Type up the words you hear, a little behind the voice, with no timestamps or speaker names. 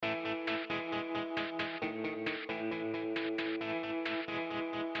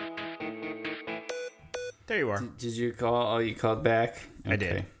There you are. Did you call? Oh, you called back? Okay. I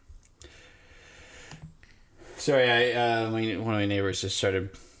did. Sorry, one of my neighbors just started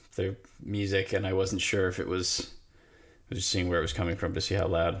their music, and I wasn't sure if it was. I was just seeing where it was coming from to see how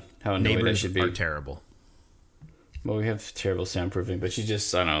loud, how annoyed Neighbors I should be. are terrible. Well, we have terrible soundproofing, but she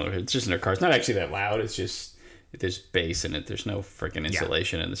just, I don't know, it's just in her car. It's not actually that loud. It's just, there's bass in it. There's no freaking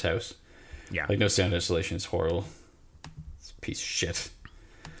insulation in this house. Yeah. Like, no sound insulation. It's horrible. It's a piece of shit.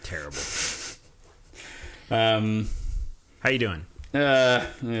 Terrible. How you doing?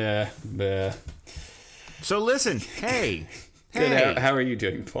 Yeah. So listen, hey. Good. Hey. How are you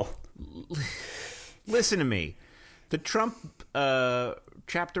doing, Paul? Listen to me. The Trump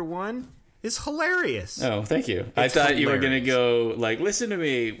chapter 1 is hilarious. Oh, thank you. It's I thought you were hilarious. going to go, like, listen to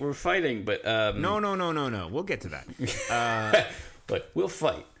me. We're fighting, but... No. We'll get to that. But we'll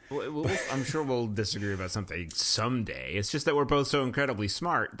fight. I'm sure we'll disagree about something someday. It's just that we're both so incredibly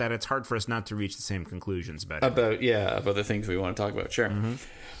smart that it's hard for us not to reach the same conclusions about it. About the things we want to talk about. Sure.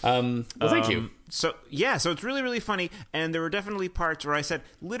 Well, thank you. So it's really, really funny. And there were definitely parts where I said,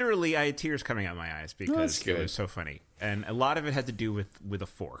 literally, I had tears coming out my eyes because it was so funny. And a lot of it had to do with a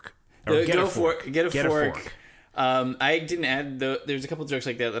fork. Or Get a fork. A fork. I didn't add there's a couple jokes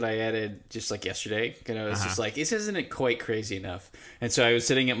like that I added just like yesterday. You know, it's just like, this isn't quite crazy enough. And so I was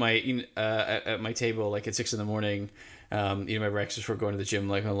sitting at my table like at 6 a.m, eating my breakfast before going to the gym.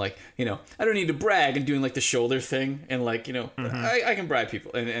 Like I'm like, I don't need to brag, and doing like the shoulder thing, and like I can bribe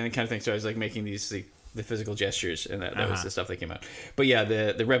people and kind of thing. So I was like making these the physical gestures, and that was the stuff that came out. But yeah,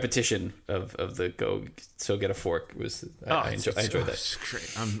 the repetition of the get a fork was I enjoyed that. It's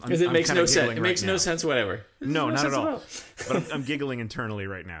great. Because it makes no sense. It makes no sense whatever. No, not at all. But I'm giggling internally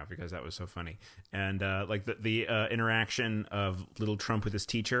right now because that was so funny. And like the interaction of little Trump with his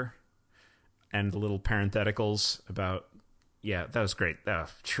teacher, and the little parentheticals about that was great.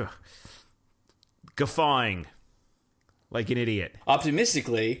 Guffawing like an idiot.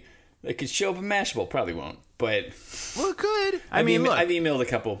 Optimistically, they could show up in Mashable. Probably won't, but well, good. I've look. emailed a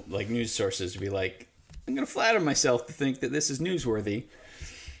couple like news sources to be like, I'm going to flatter myself to think that this is newsworthy.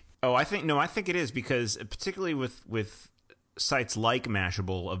 Oh, I think it is, because particularly with sites like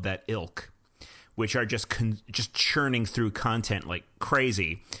Mashable of that ilk, which are just churning through content like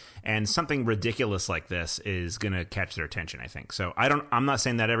crazy, and something ridiculous like this is going to catch their attention, I think. So I'm not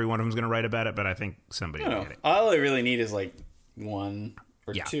saying that every one of them is going to write about it, but I think somebody will get it. All I really need is like one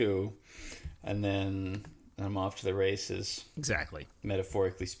or two, and then I'm off to the races. Exactly.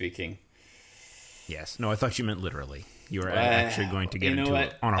 Metaphorically speaking. Yes. No, I thought you meant literally. You were actually going to get into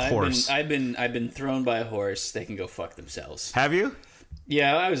it on a horse. I've been thrown by a horse. They can go fuck themselves. Have you?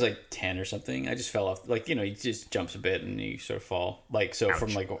 Yeah, I was like 10 or something. I just fell off. Like, he just jumps a bit and you sort of fall. Like, so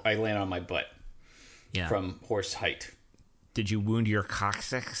from like, I land on my butt from horse height. Did you wound your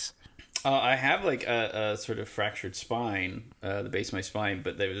coccyx? I have like a sort of fractured spine, the base of my spine,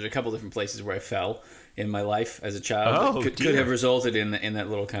 but there's a couple different places where I fell in my life as a child that could have resulted in that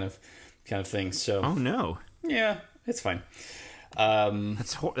little kind of thing. So, oh no, yeah, it's fine.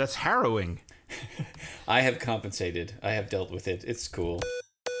 That's harrowing. I have compensated. I have dealt with it. It's cool.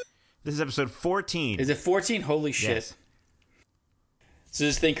 This is episode 14. Is it 14? Holy shit! Yes. So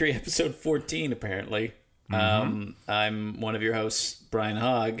this is Thinkery episode 14, apparently. Mm-hmm. I'm one of your hosts, Brian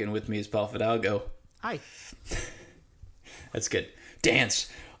Hogg, and with me is Paul Fidalgo. Hi. That's good. Dance.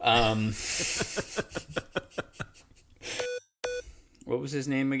 What was his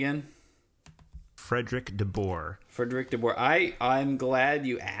name again? Frederick DeBoer. Frederick DeBoer. I'm glad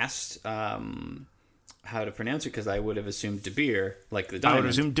you asked how to pronounce it, because I would have assumed De Beer, like the diamond. I would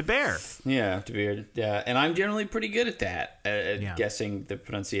have assumed De Beer. Yeah, De Beer. Yeah, and I'm generally pretty good at that, at guessing the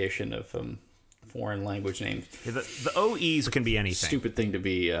pronunciation of foreign language names. Yeah, the OEs can be anything. Stupid thing to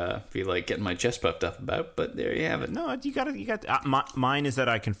be like getting my chest puffed up about, but there you have it. No, you got. Mine is that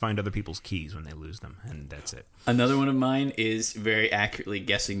I can find other people's keys when they lose them, and that's it. Another one of mine is very accurately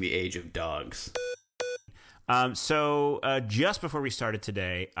guessing the age of dogs. So just before we started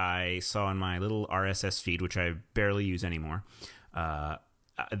today, I saw on my little RSS feed, which I barely use anymore, a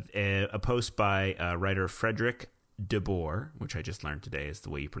post by writer Frederick DeBoer, which I just learned today is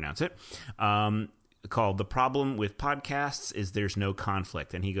the way you pronounce it, called "The Problem with Podcasts is There's No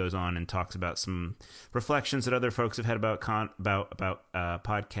Conflict," and he goes on and talks about some reflections that other folks have had about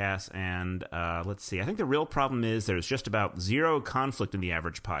podcasts. And let's see, I think the real problem is there's just about zero conflict in the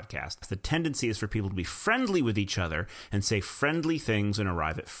average podcast. The tendency is for people to be friendly with each other and say friendly things and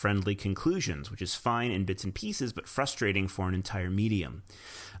arrive at friendly conclusions, which is fine in bits and pieces, but frustrating for an entire medium.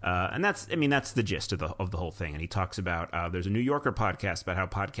 And that's the gist of the whole thing. And he talks about there's a New Yorker podcast about how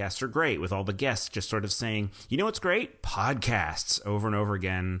podcasts are great with all the guests just sort of saying, you know what's great? Podcasts over and over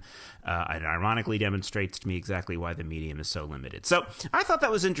again. It ironically demonstrates to me exactly why the medium is so limited. So I thought that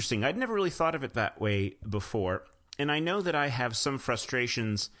was interesting. I'd never really thought of it that way before. And I know that I have some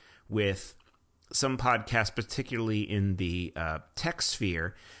frustrations with some podcasts, particularly in the tech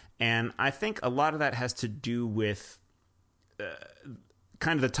sphere. And I think a lot of that has to do with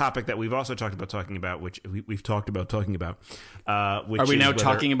kind of the topic that we've also talked about talking about, which we've talked about talking about. Which Are we now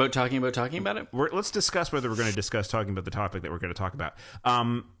talking about it? Let's discuss whether we're going to discuss talking about the topic that we're going to talk about.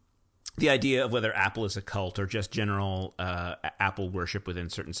 The idea of whether Apple is a cult or just general Apple worship within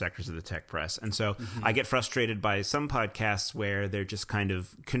certain sectors of the tech press. And so I get frustrated by some podcasts where they're just kind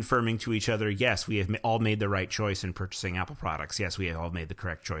of confirming to each other, yes, we have all made the right choice in purchasing Apple products. Yes, we have all made the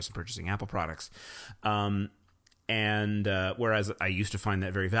correct choice in purchasing Apple products. And whereas I used to find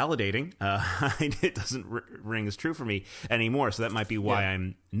that very validating, it doesn't ring as true for me anymore. So that might be why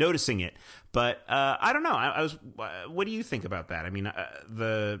I'm noticing it. But I don't know. What do you think about that? I mean,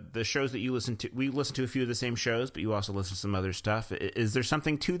 the shows that you listen to, we listen to a few of the same shows, but you also listen to some other stuff. Is there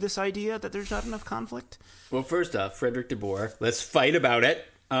something to this idea that there's not enough conflict? Well, first off, Frederick DeBoer, let's fight about it.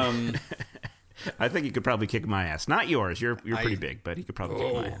 I think he could probably kick my ass. Not yours. You're pretty big, but he could probably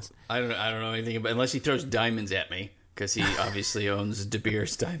kick my ass. I don't know anything about, unless he throws diamonds at me, because he obviously owns De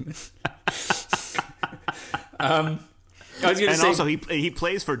Beers diamonds. I was going to say, also he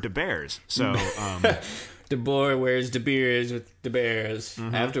plays for De Beers, so DeBoer wears De Beers with De Beers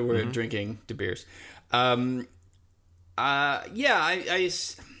after we're drinking De Beers. I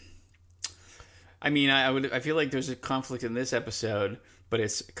feel like there's a conflict in this episode. But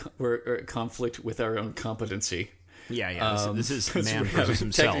we're a conflict with our own competency. Yeah. This is man versus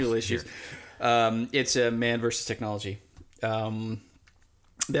himself. Technical issues. It's a man versus technology.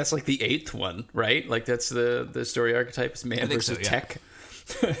 That's like the 8th one, right? Like that's the story archetype is man versus tech.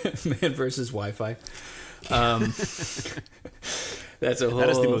 Man versus Wi-Fi. That's a whole. That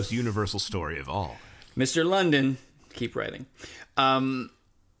is the most universal story of all. Mr. London, keep writing.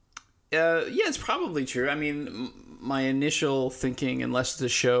 It's probably true. I mean, my initial thinking, unless it's a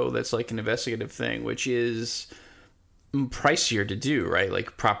show that's like an investigative thing, which is pricier to do, right?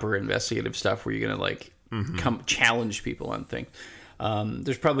 Like proper investigative stuff where you're going to like come challenge people on things.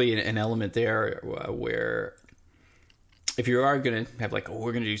 There's probably an element there where if you are going to have like,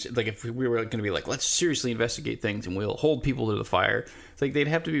 we're going to do, like if we were going to be like, let's seriously investigate things and we'll hold people to the fire, it's like they'd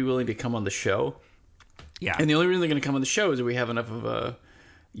have to be willing to come on the show. Yeah. And the only reason they're going to come on the show is that we have enough of a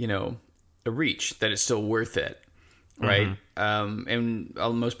reach that it's still worth it. Right. And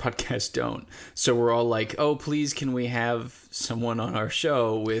most podcasts don't. So we're all like, oh, please, can we have someone on our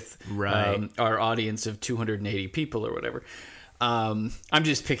show with our audience of 280 people or whatever? I'm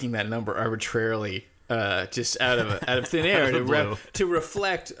just picking that number arbitrarily, just out of thin air to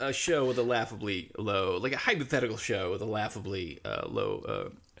reflect a show with a laughably low, like a hypothetical show with a laughably low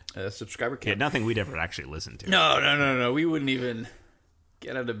subscriber count. Yeah, nothing we'd ever actually listen to. No. We wouldn't even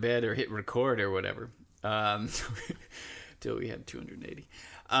get out of bed or hit record or whatever. Till we had 280.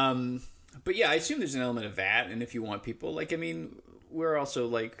 But yeah, I assume there's an element of that. And if you want people, like, I mean, we're also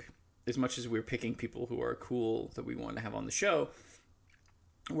like, as much as we're picking people who are cool that we want to have on the show,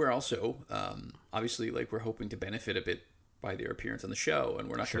 we're also, obviously, like, we're hoping to benefit a bit by their appearance on the show. And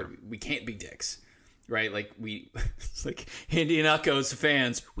we're not we can't be dicks, right? Like it's like Indianapolis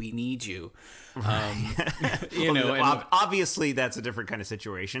fans, we need you. Obviously that's a different kind of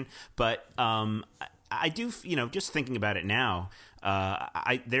situation, but I do, just thinking about it now,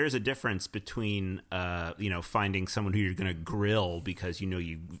 there's a difference between, finding someone who you're going to grill because you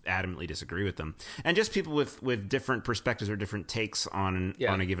adamantly disagree with them, and just people with different perspectives or different takes on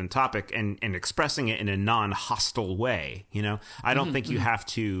a given topic and expressing it in a non-hostile way. I don't think you have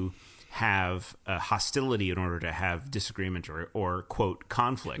to have hostility in order to have disagreement or quote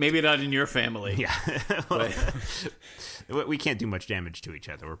conflict. Maybe not in your family. Yeah. We can't do much damage to each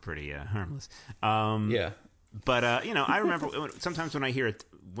other. We're pretty harmless. But, I remember sometimes when I hear it,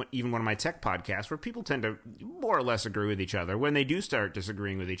 even one of my tech podcasts where people tend to more or less agree with each other, when they do start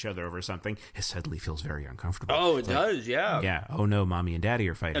disagreeing with each other over something, it suddenly feels very uncomfortable. Oh, it does, yeah. Yeah. Oh, no, mommy and daddy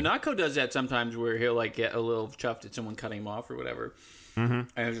are fighting. Anako does that sometimes where he'll like get a little chuffed at someone cutting him off or whatever.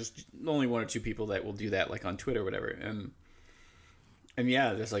 And there's just only one or two people that will do that, like on Twitter or whatever. And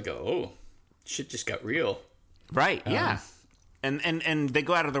yeah, there's like, oh, shit just got real. Right, yeah. And they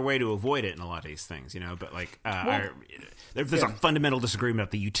go out of their way to avoid it in a lot of these things, but like there's a fundamental disagreement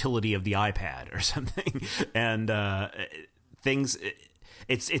about the utility of the iPad or something. And things,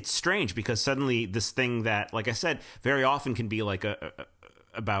 it's strange because suddenly this thing that, like I said, very often can be like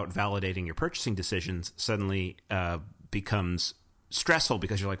about validating your purchasing decisions suddenly becomes stressful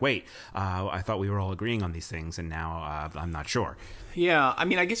because you're like, wait, I thought we were all agreeing on these things, and now I'm not sure. Yeah, I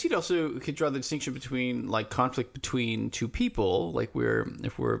mean, I guess you'd also could draw the distinction between like conflict between two people, like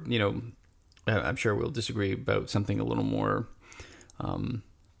if we're I'm sure we'll disagree about something a little more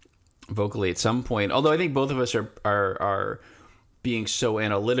vocally at some point. Although I think both of us are being so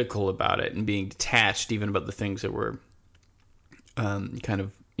analytical about it and being detached even about the things that we're kind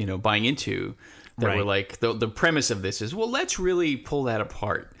of buying into. That right. We're like, the premise of this is, well, let's really pull that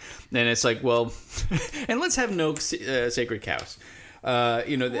apart. And it's like, well, and let's have no sacred cows.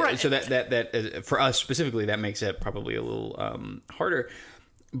 Right. So that for us specifically, that makes it probably a little harder.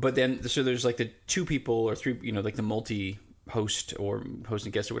 But then, so there's like the two people or three, like the multi-host or host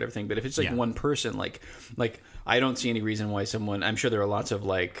and guest or whatever thing. But if it's like one person, like I don't see any reason why someone, I'm sure there are lots of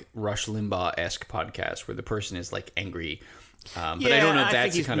like Rush Limbaugh-esque podcasts where the person is like angry. But I don't know if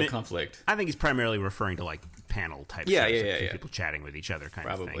that's the kind of conflict. I think he's primarily referring to like panel type stuff. People chatting with each other kind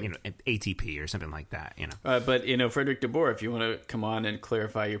of thing. ATP or something like that. But Frederick DeBoer, if you want to come on and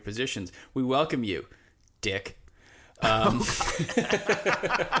clarify your positions, we welcome you, Dick.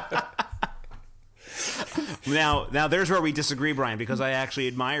 Now there's where we disagree, Brian, because I actually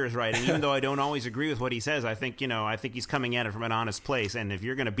admire his writing, even though I don't always agree with what he says. I think he's coming at it from an honest place, and if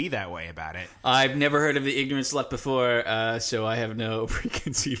you're going to be that way about it, I've never heard of the ignorant slut before, so I have no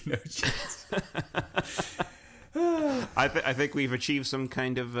preconceived notions. I think we've achieved some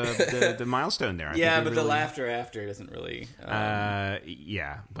kind of the milestone there. But the laughter after doesn't really.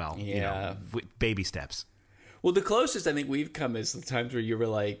 Baby steps. Well, the closest I think we've come is the times where you were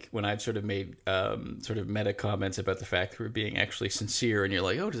like, when I've sort of made sort of meta comments about the fact that we're being actually sincere, and you're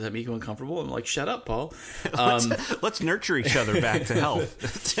like, oh, does that make you uncomfortable? I'm like, shut up, Paul. Let's nurture each other back to health.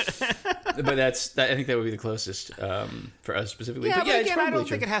 But I think that would be the closest for us specifically. Yeah, but again, I don't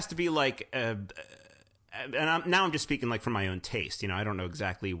true. think it has to be like. And I'm just speaking like from my own taste. I don't know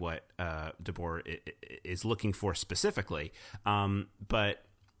exactly what DeBoer is looking for specifically, but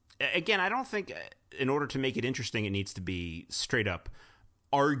again, I don't think in order to make it interesting, it needs to be straight up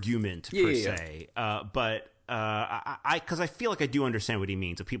argument per se. But because I feel like I do understand what he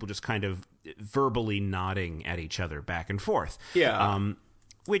means of people just kind of verbally nodding at each other back and forth. Yeah.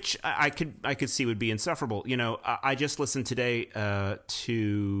 Which I could see would be insufferable. I just listened today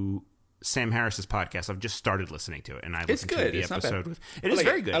to Sam Harris's podcast. I've just started listening to it, and I listened to the episode. It is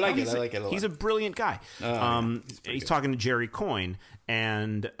very good. I like it a lot. He's a brilliant guy. He's talking to Jerry Coyne,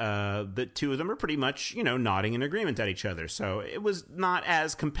 and the two of them are pretty much, nodding in agreement at each other. So it was not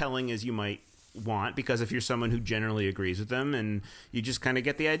as compelling as you might want, because if you're someone who generally agrees with them, and you just kind of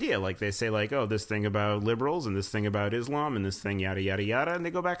get the idea, like they say, like, oh, this thing about liberals and this thing about Islam and this thing yada yada yada, and they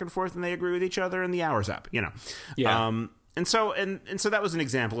go back and forth and they agree with each other, and the hour's up. And so that was an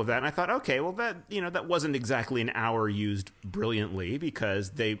example of that. And I thought, okay, well, that wasn't exactly an hour used brilliantly,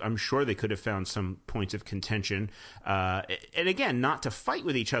 because I'm sure they could have found some points of contention. And again, not to fight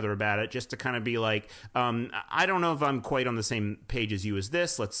with each other about it, just to kind of be like, I don't know if I'm quite on the same page as you as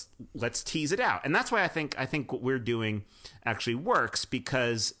this. Let's tease it out. And that's why I think what we're doing actually works,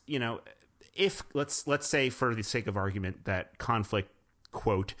 because, if let's say for the sake of argument that conflict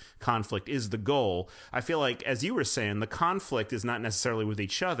is the goal, I feel like, as you were saying, the conflict is not necessarily with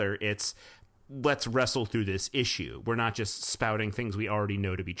each other. It's let's wrestle through this issue. We're not just spouting things we already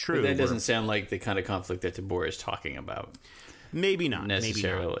know to be true. But that doesn't sound like the kind of conflict that DeBoer is talking about. Maybe not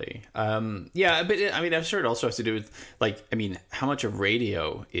necessarily. But I'm sure it also has to do with, like, how much of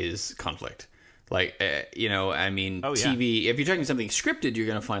radio is conflict? Like, TV, if you're talking something scripted, you're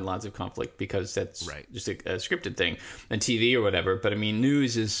going to find lots of conflict, because that's just a scripted thing, and TV or whatever. But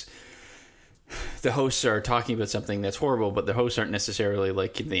news is, the hosts are talking about something that's horrible, but the hosts aren't necessarily,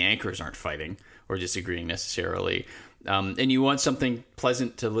 like, the anchors aren't fighting or disagreeing necessarily. And you want something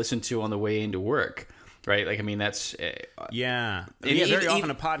pleasant to listen to on the way into work. Right? Like, that's... very often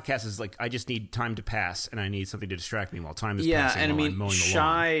a podcast is like, I just need time to pass, and I need something to distract me while time is passing while I'm mowing the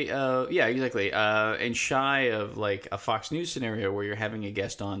lawn. Exactly. And shy of, like, a Fox News scenario where you're having a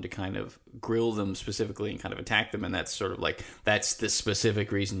guest on to kind of grill them specifically and kind of attack them, and that's sort of like, that's the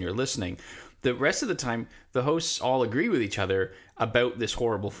specific reason you're listening. The rest of the time, the hosts all agree with each other about this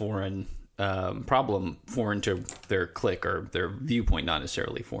horrible foreign problem, foreign to their clique or their viewpoint, not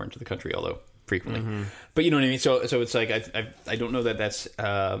necessarily foreign to the country, although... frequently. Mm-hmm. But you know what I mean? So it's like, I don't know that that's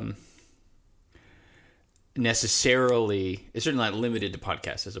necessarily, it's certainly not limited to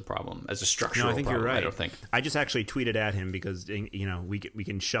podcasts as a problem, as a structural problem. No, I think you're right. I don't think. I just actually tweeted at him because, we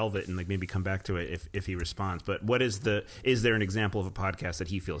can shelve it and like maybe come back to it if he responds. But is there an example of a podcast that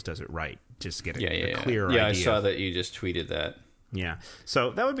he feels does it right? Just to get a clear idea. Yeah, I saw that you just tweeted that. Yeah.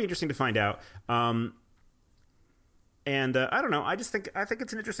 So that would be interesting to find out. And I don't know. I think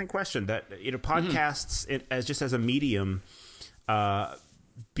it's an interesting question that podcasts as a medium,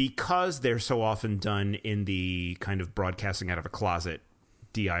 because they're so often done in the kind of broadcasting out of a closet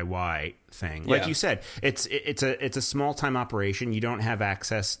DIY thing. Like you said, it's a small time operation. You don't have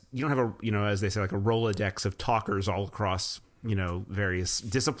access. You don't have a as they say, like a Rolodex of talkers all across various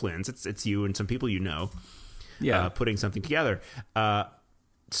disciplines. It's you and some people putting something together.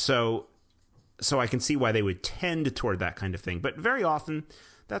 So I can see why they would tend toward that kind of thing. But very often,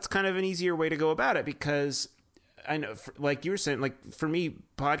 that's kind of an easier way to go about it, because I know, like you were saying, like for me,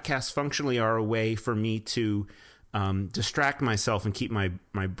 podcasts functionally are a way for me to distract myself and keep my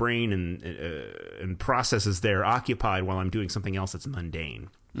brain and processes there occupied while I'm doing something else that's mundane.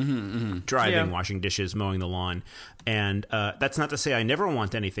 Driving, washing dishes, mowing the lawn. And that's not to say I never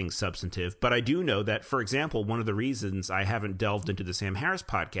want anything substantive, but I do know that, for example, one of the reasons I haven't delved into the Sam Harris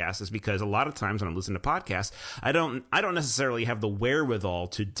podcast is because a lot of times when I'm listening to podcasts, I don't necessarily have the wherewithal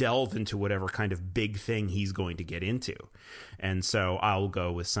to delve into whatever kind of big thing he's going to get into. And so I'll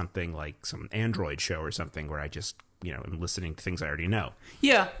go with something like some Android show or something where I just am listening to things I already know.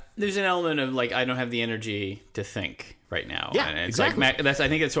 Yeah, there's an element of like, I don't have the energy to think right now. Yeah, and it's exactly. Like, I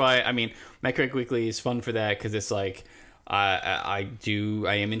think that's why. I mean, Mac Craig Weekly is fun for that, because it's like I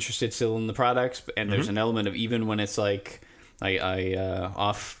am interested still in the products, and there's an element of, even when it's like I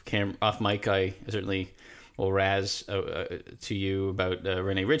off mic, I certainly will razz to you about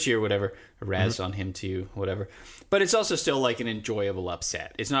Rene Ritchie or whatever, razz on him to you, whatever. But it's also still like an enjoyable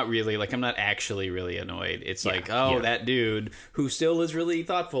upset. It's not really like, I'm not actually really annoyed. It's like, that dude who still is really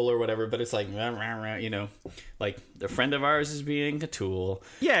thoughtful or whatever, but it's like, like a friend of ours is being a tool.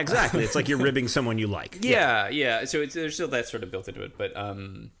 Yeah, exactly. It's like you're ribbing someone you like. Yeah. So there's still that sort of built into it. But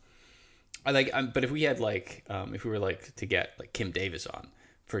but if we had if we were like to get like Kim Davis on,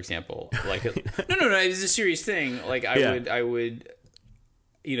 for example, like no, it's a serious thing. Like I would,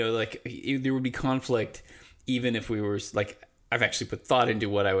 like there would be conflict. Even if we were like, I've actually put thought into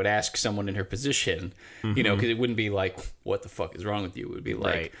what I would ask someone in her position, because it wouldn't be like, what the fuck is wrong with you? It would be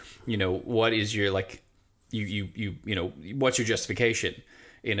like, what is your, like, what's your justification,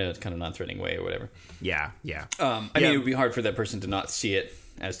 in a kind of non-threatening way or whatever. Yeah. I mean, it would be hard for that person to not see it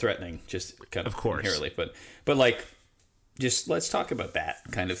as threatening, just kind of course. inherently, but like, just let's talk about that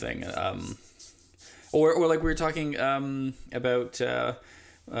kind of thing. Or like we were talking about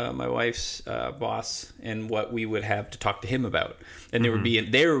my wife's boss and what we would have to talk to him about, and there would be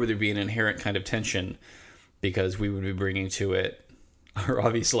an inherent kind of tension, because we would be bringing to it our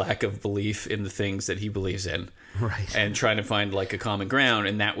obvious lack of belief in the things that he believes in, right? And trying to find like a common ground,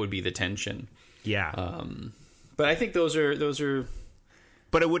 and that would be the tension. Yeah. But I think those are.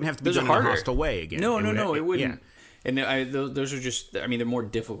 But it wouldn't have to be done in a hostile way again. No, it wouldn't. Yeah. And those are just. I mean, they're more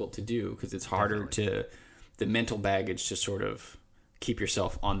difficult to do because it's harder to the mental baggage to sort of keep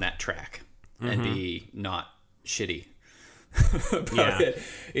yourself on that track and be not shitty about it.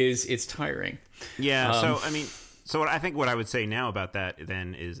 It's tiring. Yeah. So what I would say now about that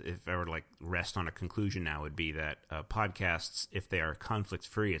then is, if I were to like rest on a conclusion now, would be that podcasts, if they are conflict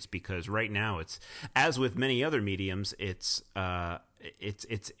free, it's because right now it's, as with many other mediums, it's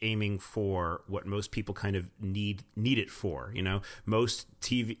aiming for what most people kind of need it for. Most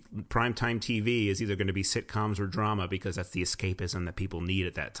primetime TV is either going to be sitcoms or drama, because that's the escapism that people need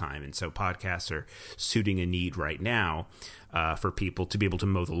at that time. And so podcasts are suiting a need right now for people to be able to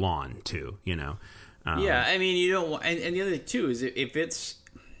mow the lawn too. Yeah, I mean, you don't. And the other thing too is, if it's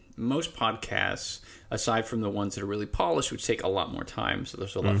most podcasts, aside from the ones that are really polished, which take a lot more time, so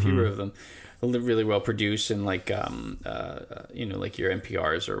there's a lot fewer of them, really well produced, and like like your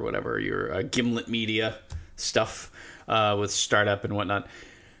NPRs or whatever, your Gimlet Media stuff with startup and whatnot.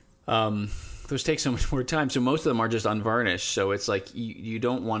 Those take so much more time, so most of them are just unvarnished. So it's like you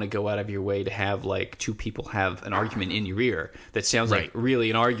don't want to go out of your way to have like two people have an argument in your ear that sounds like really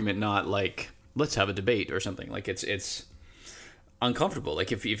an argument, not like let's have a debate or something. Like it's uncomfortable.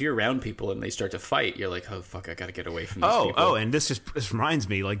 Like if you're around people and they start to fight, you're like, oh fuck, I gotta get away from these people. And this reminds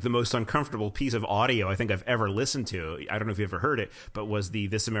me, like the most uncomfortable piece of audio I think I've ever listened to, I don't know if you ever heard it, but was the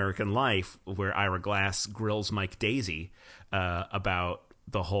This American Life, where Ira Glass grills Mike Daisey about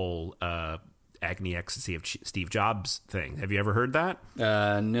the whole agony ecstasy of Steve Jobs thing. Have you ever heard that?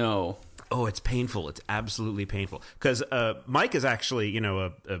 No. Oh, it's painful. It's absolutely painful. Because Mike is actually,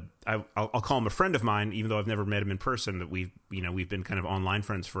 I'll call him a friend of mine, even though I've never met him in person. That we've been kind of online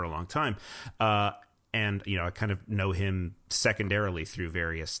friends for a long time, and I kind of know him secondarily through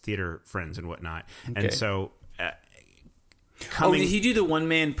various theater friends and whatnot. Okay. And so, did he do the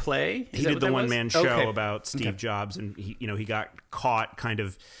one-man play? He did the one-man show about Steve Jobs, and he got caught kind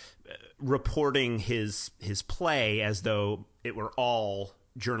of reporting his play as though it were all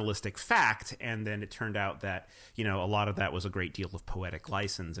journalistic fact, and then it turned out that a lot of that was a great deal of poetic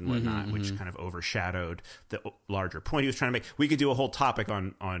license and whatnot, which kind of overshadowed the larger point he was trying to make. We could do a whole topic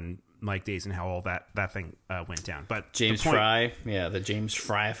on Mike Days and how all that thing went down. But James Fry, the James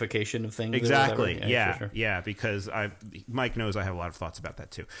Fryification of things. Exactly, yeah, because Mike knows I have a lot of thoughts about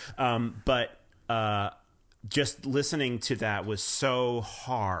that too. But just listening to that was so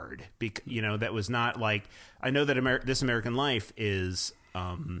hard. That was not like, I know that This American Life is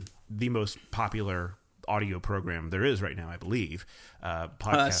the most popular audio program there is right now, I believe.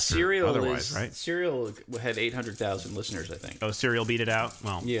 Podcast Serial otherwise, right? Serial had 800,000 listeners, I think. Oh, Serial beat it out?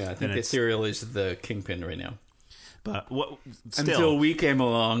 Well, yeah, I think that Serial is the kingpin right now. But still, until we came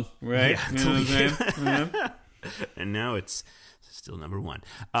along, right? Yeah, you know what I'm saying? Yeah. And now it's still number one.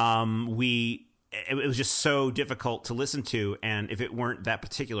 It was just so difficult to listen to, and if it weren't that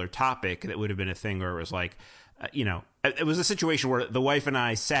particular topic, that would have been a thing where it was like, it was a situation where the wife and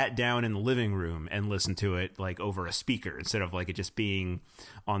I sat down in the living room and listened to it like over a speaker instead of like it just being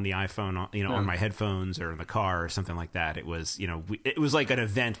on the iPhone, on my headphones or in the car or something like that. It was, it was like an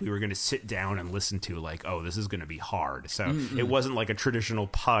event we were going to sit down and listen to, like, oh, this is going to be hard. So it wasn't like a traditional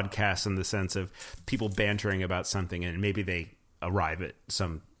podcast in the sense of people bantering about something and maybe they arrive at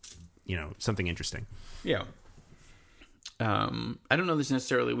some, something interesting. Yeah. I don't know if there's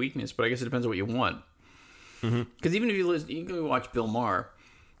necessarily a weakness, but I guess it depends on what you want. Because even if you can watch Bill Maher,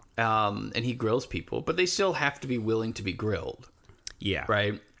 and he grills people, but they still have to be willing to be grilled. Yeah.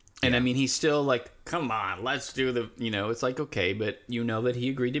 Right? And I mean, he's still like, come on, let's do the, it's like, okay, but that he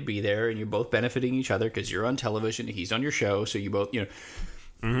agreed to be there and you're both benefiting each other because you're on television, he's on your show. So you both,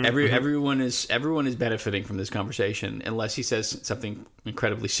 everyone is benefiting from this conversation unless he says something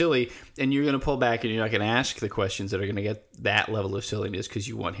incredibly silly, and you're going to pull back and you're not going to ask the questions that are going to get that level of silliness because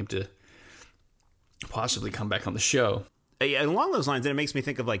you want him to possibly come back on the show. Yeah, along those lines, and it makes me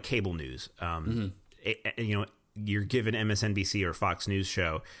think of like cable news. You're given MSNBC or Fox News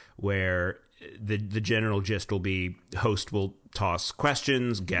show where the general gist will be host will toss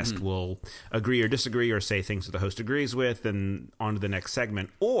questions, guest will agree or disagree or say things that the host agrees with, and on to the next segment.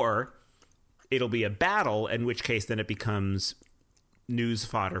 Or it'll be a battle, in which case then it becomes news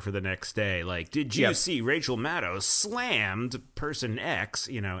fodder for the next day. Like, did you see Rachel Maddow slammed person X,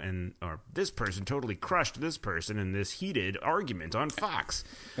 or this person totally crushed this person in this heated argument on Fox.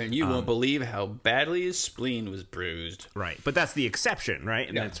 And you won't believe how badly his spleen was bruised. Right. But that's the exception, right?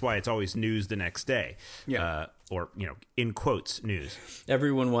 And that's why it's always news the next day. Yeah. Or, in quotes, news.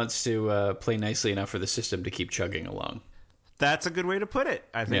 Everyone wants to play nicely enough for the system to keep chugging along. That's a good way to put it.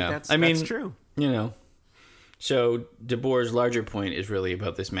 I think that's true. So DeBoer's larger point is really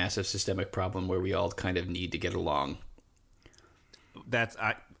about this massive systemic problem where we all kind of need to get along.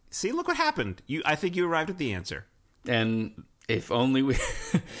 See, look what happened. I think you arrived at the answer. And if only we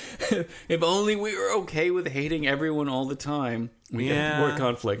were okay with hating everyone all the time, we have more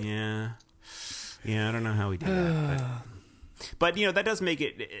conflict. Yeah, I don't know how we do that. But that does make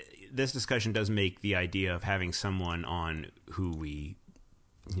it. This discussion does make the idea of having someone on who we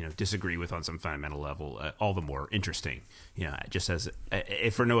disagree with on some fundamental level all the more interesting. Just as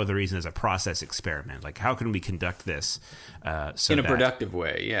if for no other reason as a process experiment. Like, how can we conduct this in a productive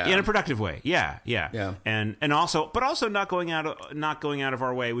way? Yeah, in a productive way. Yeah. And also not going out of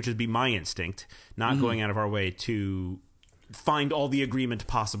our way, which would be my instinct, not going out of our way to find all the agreement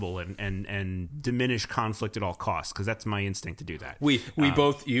possible and diminish conflict at all costs, because that's my instinct to do that. We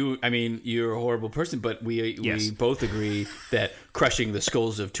both, you're a horrible person, but we both agree that crushing the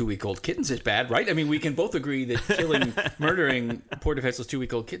skulls of 2-week-old kittens is bad, right? I mean, we can both agree that murdering poor defenseless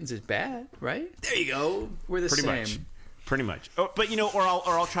 2-week-old kittens is bad, right? There you go. We're the same. Pretty much. But or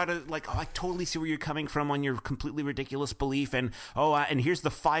I'll try to I totally see where you're coming from on your completely ridiculous belief, and and here's the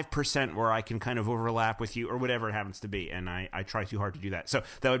 5% where I can kind of overlap with you, or whatever it happens to be, and I try too hard to do that. So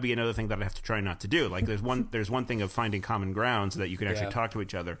that would be another thing that I have to try not to do. Like, there's one thing of finding common ground so that you can actually talk to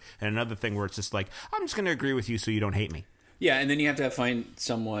each other, and another thing where it's just like, I'm just going to agree with you so you don't hate me. Yeah, and then you have to find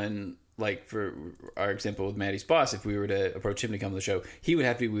someone. Like, for our example with Maddie's boss, if we were to approach him to come to the show, he would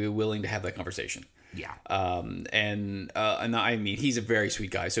have to be willing to have that conversation. Yeah. And I mean, he's a very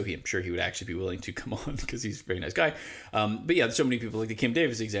sweet guy, so I'm sure he would actually be willing to come on because he's a very nice guy. But yeah, so many people, like the Kim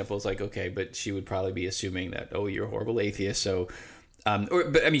Davis example, is like, okay, but she would probably be assuming that, oh, you're a horrible atheist, so...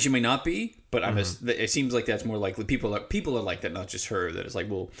 but I mean, she may not be, but it seems like that's more likely. People are like that, not just her. That it's like,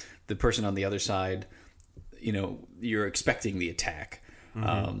 well, the person on the other side, you're expecting the attack.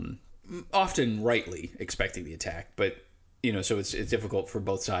 Often rightly expecting the attack, but so it's difficult for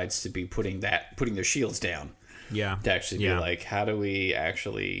both sides to be putting their shields down. Yeah. To actually be like, how do we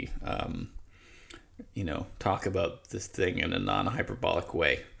actually, talk about this thing in a non-hyperbolic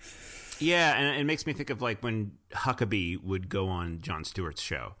way? Yeah, and it makes me think of like when Huckabee would go on Jon Stewart's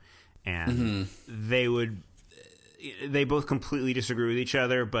show, and they both completely disagree with each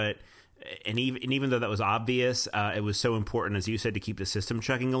other, but even though that was obvious, it was so important, as you said, to keep the system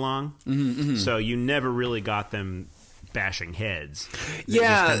chugging along. So you never really got them bashing heads. They just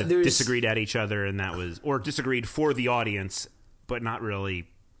kind of disagreed at each other, and that was, or disagreed for the audience, but not really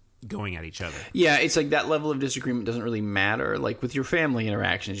going at each other. Yeah, it's like that level of disagreement doesn't really matter. Like with your family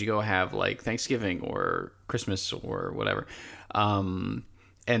interactions, you go have like Thanksgiving or Christmas or whatever, and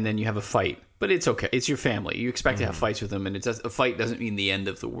then you have a fight. But it's okay. It's your family. You expect to have fights with them, and a fight doesn't mean the end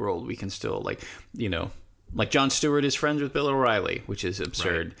of the world. We can still like Jon Stewart is friends with Bill O'Reilly, which is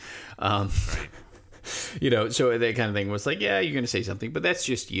absurd. Right. So that kind of thing was like, yeah, you're going to say something, but that's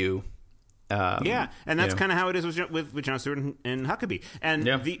just you. And that's kind of how it is with Jon Stewart and Huckabee, and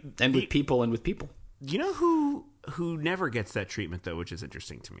with people. You know who never gets that treatment though, which is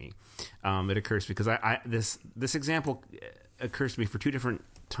interesting to me. It occurs because this example occurs to me for two different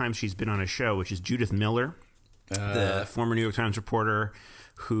times she's been on a show, which is Judith Miller, the former New York Times reporter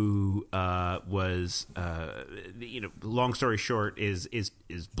who was, long story short, is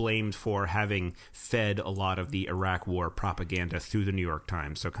blamed for having fed a lot of the Iraq War propaganda through the New York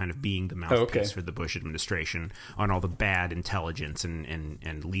Times. So kind of being the mouthpiece for the Bush administration on all the bad intelligence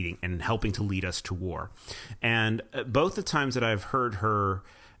and leading and helping to lead us to war. And both the times that I've heard her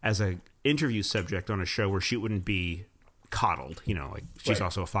as an interview subject on a show where she wouldn't be coddled, like she's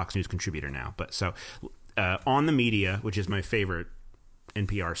also a Fox News contributor now. But so On the Media, which is my favorite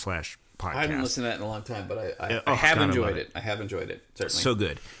NPR/podcast. I haven't listened to that in a long time, but I have enjoyed it. I have enjoyed it, certainly. So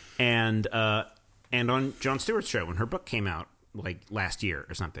good. And on Jon Stewart's show, when her book came out, like last year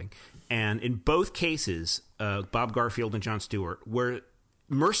or something, and in both cases, Bob Garfield and Jon Stewart were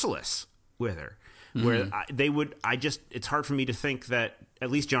merciless with her. Where it's hard for me to think that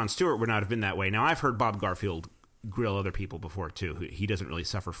at least Jon Stewart would not have been that way. Now, I've heard Bob Garfield grill other people before, too. He doesn't really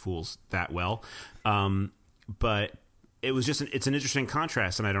suffer fools that well. But it was it's an interesting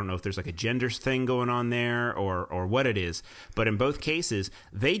contrast, and I don't know if there's like a gender thing going on there or what it is. But in both cases,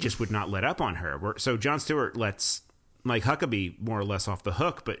 they just would not let up on her. So Jon Stewart lets Mike Huckabee more or less off the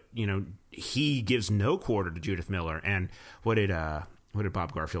hook, but he gives no quarter to Judith Miller. And what did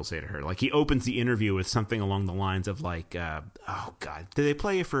Bob Garfield say to her? Like, he opens the interview with something along the lines of like, "Oh God, did they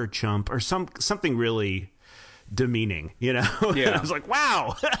play you for a chump?" or something really demeaning, Yeah. I was like,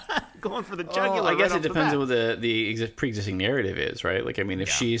 wow, going for the jugular. I guess it depends on what the pre-existing narrative is, right? Like, I mean, if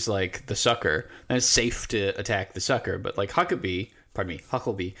she's like the sucker, then it's safe to attack the sucker. But like Huckabee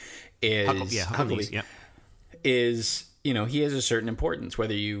is he has a certain importance,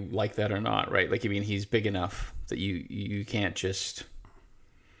 whether you like that or not, right? Like, I mean, he's big enough that you can't just,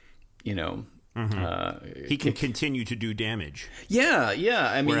 he can continue to do damage.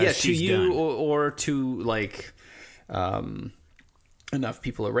 Yeah. I mean, to you or to like enough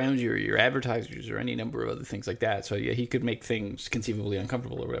people around you or your advertisers or any number of other things like that. So yeah, he could make things conceivably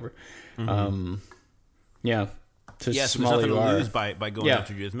uncomfortable or whatever. Yes, there's nothing to lose by going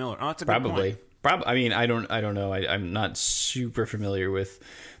after Judith Miller. Oh, that's a good point. Probably. I mean, I don't know. I'm not super familiar with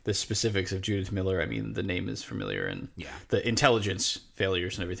the specifics of Judith Miller. I mean, the name is familiar, and the intelligence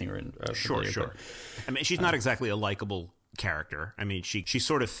failures and everything are familiar. Sure. I mean, she's not exactly a likable character. I mean, she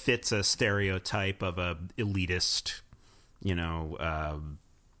sort of fits a stereotype of a elitist,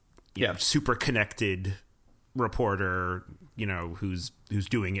 super connected reporter, who's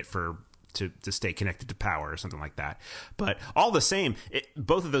doing it to stay connected to power or something like that. But all the same,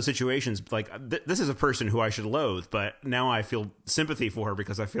 both of those situations, like this is a person who I should loathe, but now I feel sympathy for her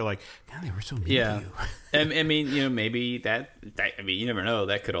because I feel like, God, they were so mean to you. I mean, maybe that I mean, you never know.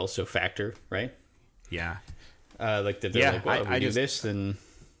 That could also factor, right? Yeah. Like that they're like, well, if we do this, then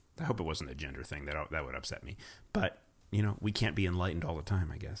I hope it wasn't a gender thing that would upset me. But we can't be enlightened all the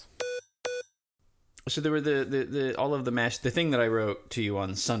time, I guess. So there were the all of the mass. The thing that I wrote to you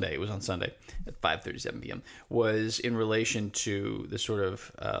on Sunday, it was on Sunday at 5:37 p.m., was in relation to the sort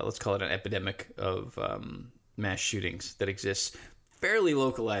of let's call it an epidemic of mass shootings that exists, fairly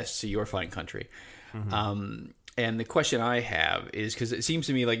localized to your fine country. And the question I have is, because it seems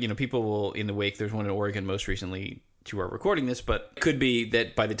to me like people will, in the wake, there's one in Oregon most recently to our recording this, but it could be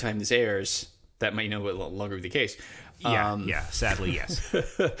that by the time this airs, that might no longer be the case. Sadly, yes.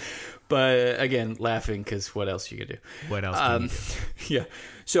 But again, laughing because what else you could do? What else can you do? Yeah.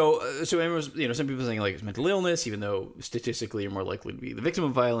 So everyone's, some people saying like it's mental illness, even though statistically you're more likely to be the victim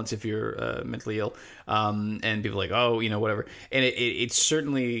of violence if you're mentally ill. And people are like, oh, whatever. And it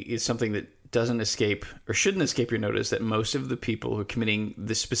certainly is something that doesn't escape or shouldn't escape your notice that most of the people who are committing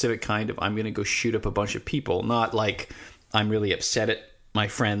this specific kind of I'm going to go shoot up a bunch of people, not like I'm really upset at my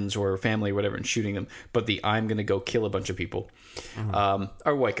friends or family or whatever and shooting them, but the I'm going to go kill a bunch of people,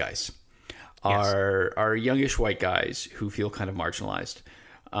 are white guys, are youngish white guys who feel kind of marginalized.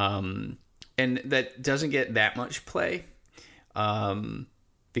 And that doesn't get that much play.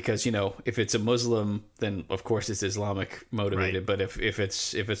 Because, you know, if it's a Muslim, then of course it's Islamic motivated. Right. But if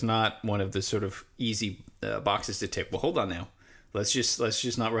it's not one of the sort of easy boxes to tick, well, hold on now, let's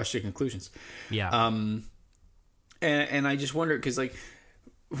just not rush to conclusions. Yeah. And I just wonder, because like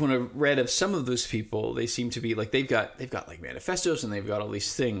when I read of some of those people, they seem to be like they've got like manifestos and they've got all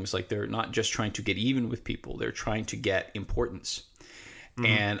these things. Like they're not just trying to get even with people; they're trying to get importance. Mm-hmm.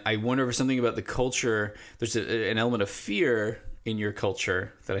 And I wonder if something about the culture. There's an element of fear in your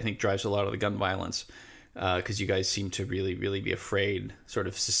culture that I think drives a lot of the gun violence, because you guys seem to really, really be afraid, sort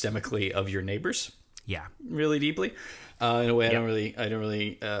of systemically, of your neighbors. Yeah, really deeply, in a way I don't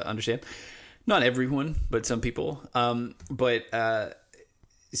really understand. Not everyone, but some people.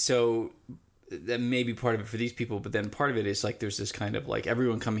 So that may be part of it for these people, but then part of it is like there's this kind of like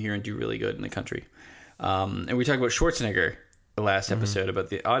everyone come here and do really good in the country. And we talked about Schwarzenegger the last episode about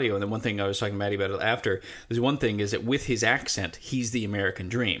the audio, and then one thing I was talking to Maddie about it after, there's one thing is that with his accent, he's the American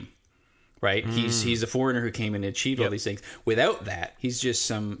dream, right? He's a foreigner who came and achieved all these things. Without that, he's just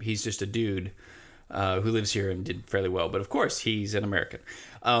a dude who lives here and did fairly well, but of course he's an American.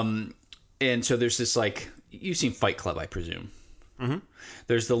 And so there's this, like, you've seen Fight Club, I presume. Mm-hmm.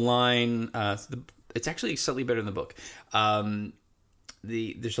 There's the line, it's actually slightly better in the book.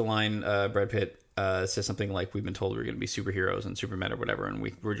 There's a line, Brad Pitt says something like, "We've been told we're going to be superheroes and Supermen or whatever, and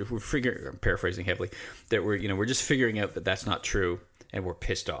we're figuring." I'm paraphrasing heavily, that we're just figuring out that that's not true, and we're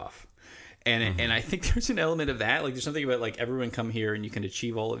pissed off. And I think there's an element of that. Like there's something about like everyone come here and you can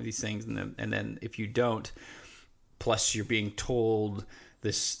achieve all of these things, and then if you don't, plus you're being told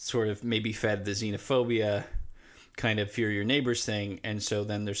this sort of maybe fed the xenophobia kind of fear your neighbors thing, and so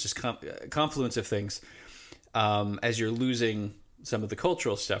then there's this confluence of things as you're losing some of the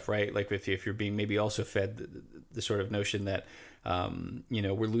cultural stuff, right? Like if you're being maybe also fed the sort of notion that,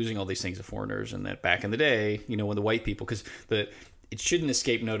 we're losing all these things of foreigners, and that back in the day, when the white people, because it shouldn't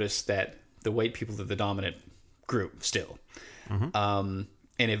escape notice that the white people are the dominant group still. Mm-hmm.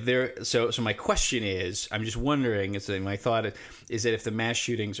 And if they're, so my question is, I'm just wondering, my thought is that if the mass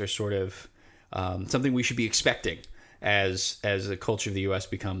shootings are sort of something we should be expecting as the culture of the U.S.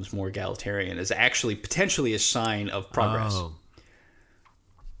 becomes more egalitarian, is actually potentially a sign of progress.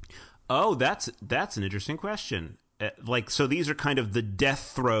 Oh, that's an interesting question. So these are kind of the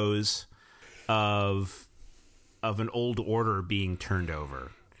death throes of an old order being turned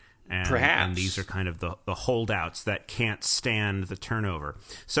over. And, perhaps. And these are kind of the holdouts that can't stand the turnover.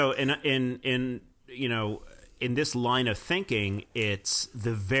 So in this line of thinking, it's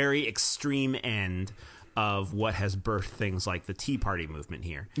the very extreme end of what has birthed things like the Tea Party movement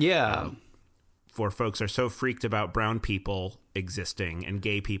here. Yeah. For folks are so freaked about brown people existing and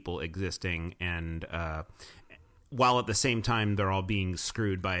gay people existing, and while at the same time they're all being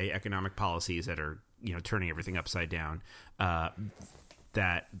screwed by economic policies that are turning everything upside down.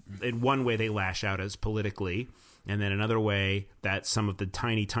 That in one way they lash out as politically, and then another way that some of the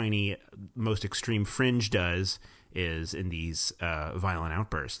tiny most extreme fringe does is in these violent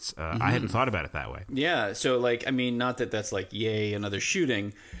outbursts. I hadn't thought about it that way. Yeah, so not that that's like yay another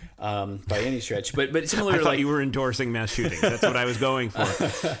shooting by any stretch, but similar. I to thought you were endorsing mass shootings. That's what I was going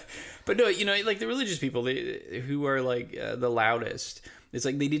for. But no, like the religious people who are like the loudest. It's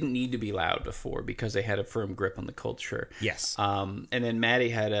like they didn't need to be loud before because they had a firm grip on the culture. Yes. And then Maddie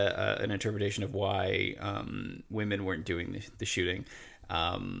had an interpretation of why women weren't doing the shooting.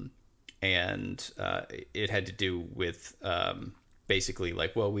 And it had to do with basically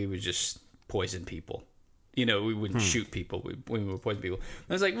like, well, we would just poison people. We wouldn't shoot people. We would poison people. And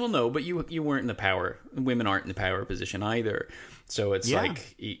I was like, well, no, but you weren't in the power. Women aren't in the power position either. So it's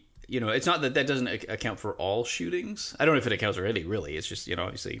like... it's not that doesn't account for all shootings. I don't know if it accounts for any, really. It's just,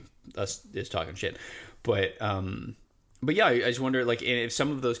 obviously us is talking shit. But yeah, I just wonder, like, if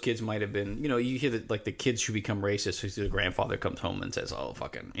some of those kids might have been, you hear that, like, the kids who become racist, who the grandfather comes home and says, oh,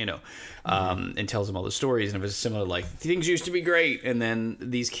 fucking, and tells them all the stories. And if it's similar, like, things used to be great. And then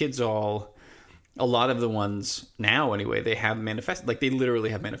these kids a lot of the ones now, anyway, they have they literally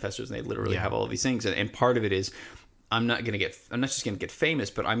have manifestos, and they literally have all of these things. And part of it is, I'm not just gonna get famous,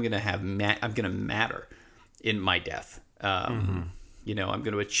 but I'm gonna I'm gonna matter in my death. I'm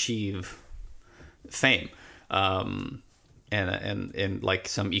gonna achieve fame, and like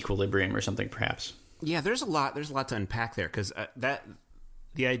some equilibrium or something, perhaps. Yeah, there's a lot to unpack there, because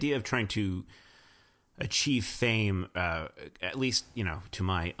the idea of trying to achieve fame, at least, to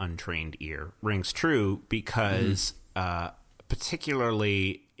my untrained ear, rings true because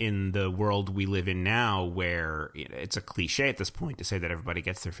particularly in the world we live in now, where it's a cliche at this point to say that everybody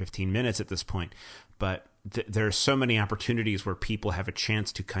gets their 15 minutes at this point, but there are so many opportunities where people have a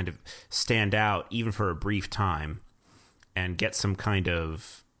chance to kind of stand out, even for a brief time, and get some kind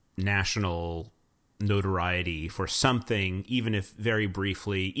of national notoriety for something, even if very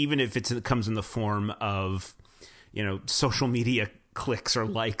briefly, even if it comes in the form of, social media clicks or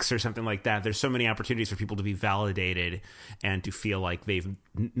likes or something like that. There's so many opportunities for people to be validated and to feel like they've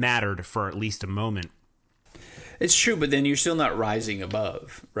mattered for at least a moment. It's true, but then you're still not rising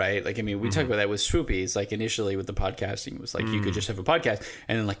above, right? Like, I mean, we talked about that with Swoopy. It's like initially with the podcasting, it was like you could just have a podcast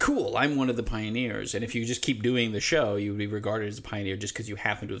and then like, cool, I'm one of the pioneers. And if you just keep doing the show, you would be regarded as a pioneer just because you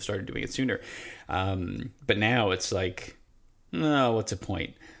happen to have started doing it sooner. But now it's like, no, what's the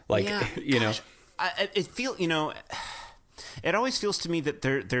point? Like, Gosh, it always feels to me that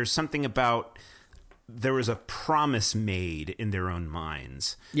there's something about there was a promise made in their own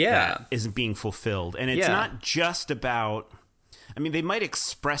minds that isn't being fulfilled. And it's not just about, I mean, they might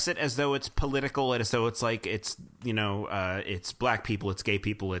express it as though it's political, as though it's like it's, it's black people, it's gay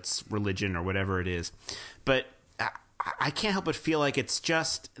people, it's religion or whatever it is. But I can't help but feel like it's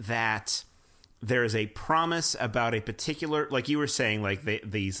just that there is a promise about a particular, like you were saying, like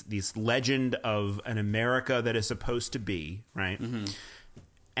these legend of an America that is supposed to be, right? Mm-hmm.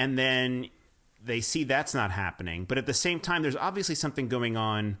 And then they see that's not happening, but at the same time, there's obviously something going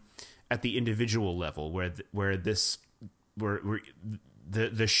on at the individual level where the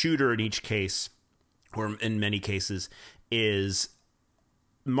shooter in each case, or in many cases, is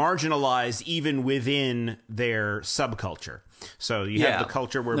marginalized even within their subculture. So you have the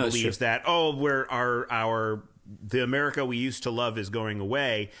culture where it believes that, the America we used to love is going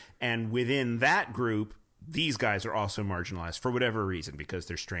away, and within that group, these guys are also marginalized for whatever reason, because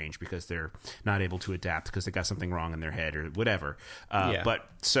they're strange, because they're not able to adapt, because they got something wrong in their head or whatever. But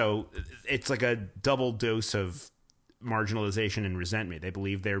so it's like a double dose of marginalization and resentment. They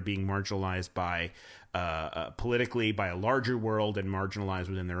believe they're being marginalized by politically by a larger world and marginalized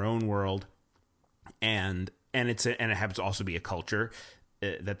within their own world. And it happens to also be a culture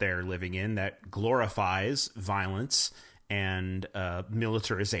that they're living in that glorifies violence and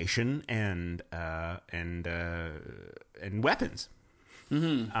militarization and weapons.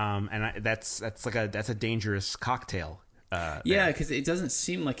 Mm-hmm. That's a dangerous cocktail. Because it doesn't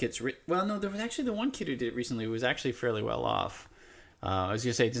seem like it's well. No, there was actually the one kid who did it recently who was actually fairly well off. I was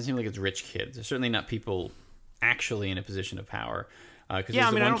gonna say it doesn't seem like it's rich kids. They're certainly not people actually in a position of power. I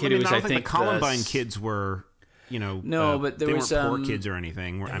don't think the Columbine kids were. But there was weren't poor kids or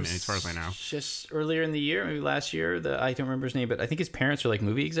anything. As far as I know, just earlier in the year, maybe last year, I don't remember his name, but I think his parents are like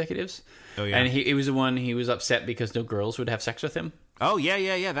movie executives. Oh yeah, and he was the one. He was upset because no girls would have sex with him. Oh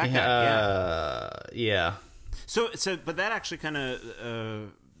yeah, that guy. Yeah. So, but that actually kind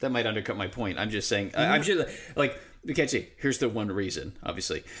of that might undercut my point. I'm just saying. I'm sure, like, you can't see. Here's the one reason,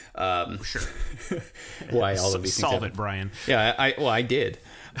 obviously. Sure. Why all of these things solve happen. It, Brian. Yeah, I did.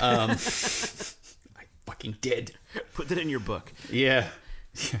 Fucking did. Put that in your book. Yeah.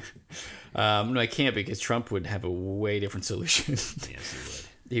 No, I can't, because Trump would have a way different solution. Yes, he would.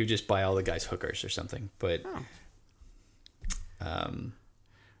 He would just buy all the guys hookers or something. But,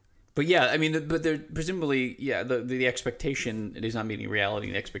 but yeah, I mean, but they're presumably, the expectation, it is not meeting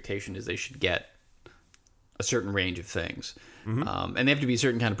reality. The expectation is they should get a certain range of things, and they have to be a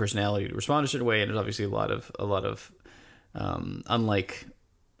certain kind of personality to respond a certain way. And there's obviously a lot of, unlike.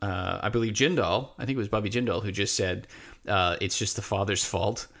 I believe Jindal, I think it was Bobby Jindal, who just said it's just the father's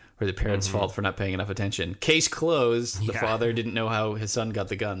fault or the parents' fault for not paying enough attention. Case closed. The father didn't know how his son got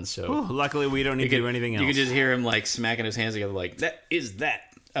the gun. So luckily, we don't need to do anything else. You can just hear him like smacking his hands together, like, that is that.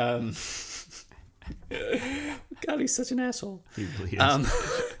 God, he's such an asshole. He really is.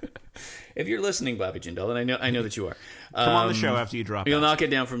 If you're listening, Bobby Jindal, and I know that you are, come on the show after you drop. You'll knock it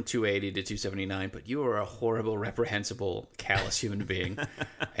down from 280 to 279, but you are a horrible, reprehensible, callous human being,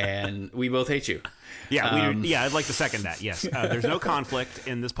 and we both hate you. Yeah, I'd like to second that. Yes, there's no conflict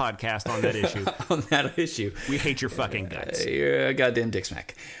in this podcast on that issue. On that issue, we hate your fucking guts. You're a goddamn dick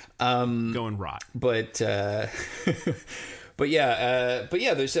smack. Going rot. But yeah.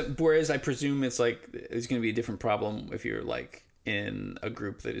 Whereas I presume it's like there's going to be a different problem if you're like in a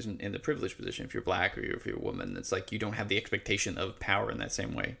group that isn't in the privileged position. If you're black or if you're a woman, it's like you don't have the expectation of power in that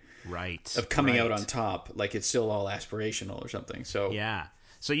same way. Right. Of coming out on top, like it's still all aspirational or something. So yeah.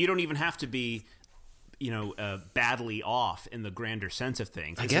 So you don't even have to be badly off in the grander sense of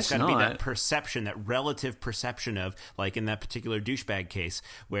things. I guess got to be that not. perception, that relative perception of, like in that particular douchebag case,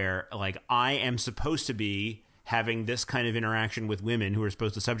 where like I am supposed to be having this kind of interaction with women who are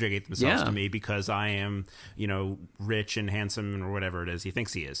supposed to subjugate themselves to me because I am, rich and handsome or whatever it is he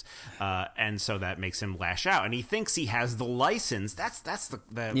thinks he is, and so that makes him lash out, and he thinks he has the license. That's the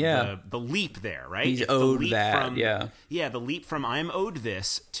leap there, right? He's it's owed the leap that, from, the leap from I'm owed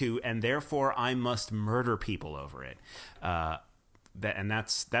this to, and therefore I must murder people over it.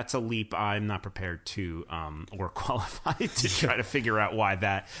 That's a leap I'm not prepared to or qualified to try to figure out why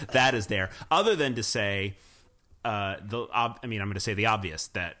that is there, other than to say. I'm going to say the obvious,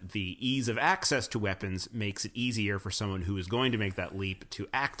 that the ease of access to weapons makes it easier for someone who is going to make that leap to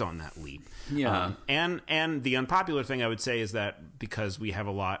act on that leap. Yeah. And the unpopular thing I would say is that because we have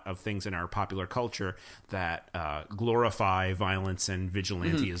a lot of things in our popular culture that glorify violence and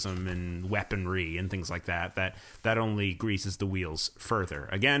vigilantism and weaponry and things like that only greases the wheels further.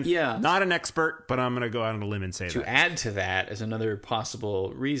 Again, not an expert, but I'm going to go out on a limb and say that. To add to that, as another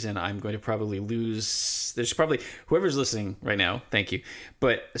possible reason, I'm going to probably lose... There's probably... Whoever's listening right now, thank you.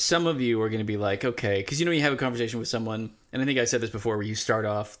 But some of you are going to be like, okay, because you have a conversation with someone, and I think I said this before, where you start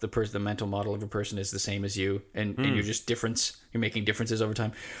off, the mental model of a person is the same as you, and you're just you're making differences over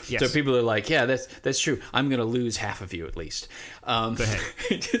time. Yes. So people are like, yeah, that's true. I'm going to lose half of you at least. Go ahead.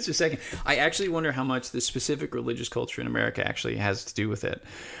 Just a second. I actually wonder how much the specific religious culture in America actually has to do with it.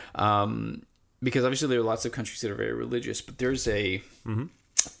 Because obviously there are lots of countries that are very religious, but there's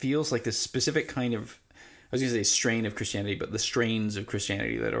feels like this specific kind of, I was going to say strain of Christianity, but the strains of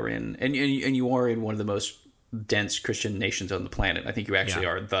Christianity that are in, and you are in one of the most dense Christian nations on the planet. I think you actually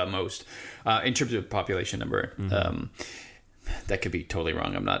are the most, in terms of population number. That could be totally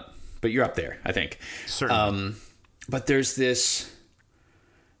wrong. I'm not, but you're up there, I think. Certainly. But there's this,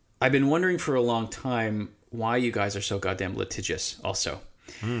 I've been wondering for a long time why you guys are so goddamn litigious also.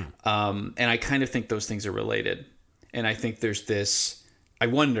 And I kind of think those things are related. And I think there's this, I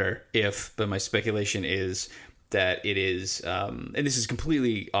wonder if, but my speculation is that it is, and this is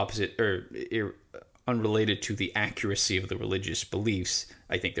completely opposite or unrelated to the accuracy of the religious beliefs.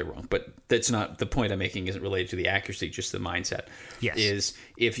 I think they're wrong, but that's not the point I'm making. Isn't related to the accuracy, just the mindset. Yes. Is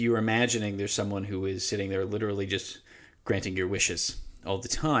if you're imagining there's someone who is sitting there literally just granting your wishes all the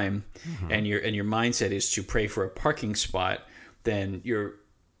time, and your mindset is to pray for a parking spot, then you're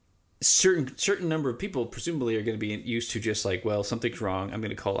certain number of people presumably are going to be used to just like, well, something's wrong, I'm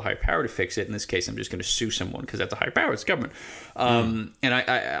going to call a higher power to fix it. In this case, I'm just going to sue someone because that's a higher power, it's government. And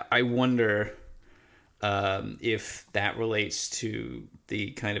I wonder if that relates to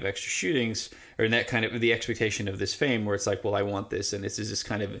the kind of extra shootings, or in that kind of the expectation of this fame, where it's like, well, I want this, and this is this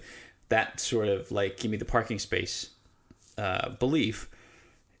kind of that sort of like, give me the parking space belief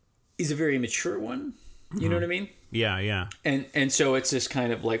is a very immature one. You know what I mean? Yeah. And so it's this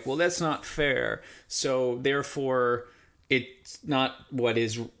kind of like, well, that's not fair. So therefore, it's not what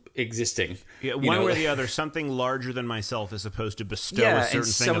is existing. Yeah, one way or the other, something larger than myself is supposed to bestow a certain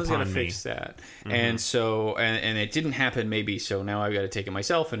thing upon me. Someone's going to fix that. And so, and it didn't happen maybe, so now I've got to take it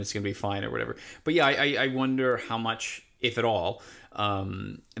myself and it's going to be fine or whatever. But yeah, I wonder how much, if at all,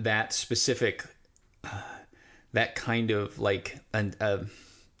 that specific, that kind of like a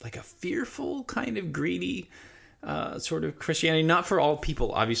fearful kind of greedy sort of Christianity, not for all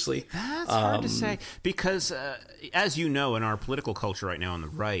people, obviously. That's hard to say, because as you know, in our political culture right now on the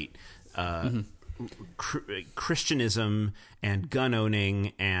right, Christianism and gun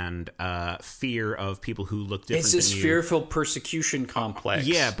owning and fear of people who look different it's than this you. Fearful persecution complex.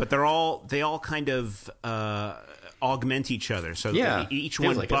 Yeah, but they all kind of augment each other, so each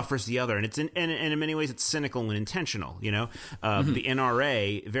one like buffers the other, and it's and in many ways it's cynical and intentional. The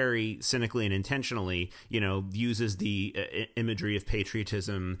NRA very cynically and intentionally, uses the imagery of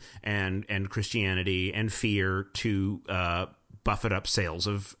patriotism and Christianity and fear to buffet up sales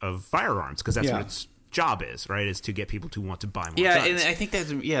of firearms, because that's what its job is, right? Is to get people to want to buy more guns. And I think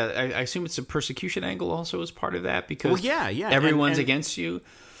that's I assume it's a persecution angle also as part of that, because everyone's against you.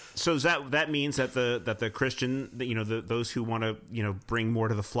 So that means that the Christian, those who want to bring more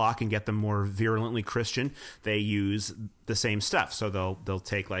to the flock and get them more virulently Christian, they use the same stuff. So they'll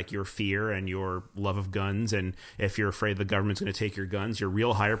take like your fear and your love of guns, and if you're afraid the government's going to take your guns, your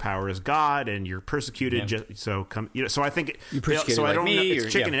real higher power is God, and you're persecuted. So I think you persecuted so like I don't me, know,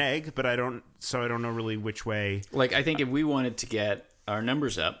 it's chicken and egg, but I don't know really which way. Like, I think if we wanted to get our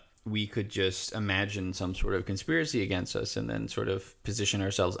numbers up, we could just imagine some sort of conspiracy against us and then sort of position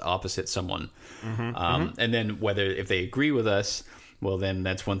ourselves opposite someone. And then if they agree with us, well, then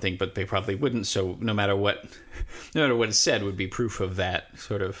that's one thing, but they probably wouldn't. So no matter what, no matter what is said, would be proof of that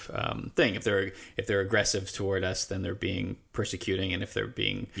sort of thing. If they're aggressive toward us, then they're being persecuting, and if they're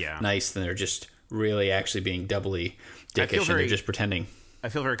being nice, then they're just really actually being doubly dickish, and they're just pretending. I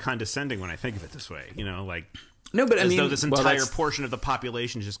feel very condescending when I think of it this way. Like. No, but though this entire portion of the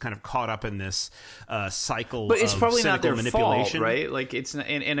population is just kind of caught up in this cycle. But it's of probably not their manipulation, fault, right? Like it's,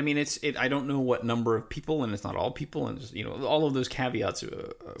 and I mean, I don't know what number of people, and it's not all people, and just, all of those caveats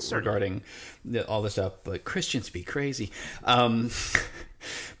regarding all this stuff. But Christians be crazy. But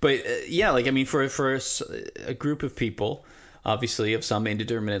yeah, like I mean, for a group of people, obviously of some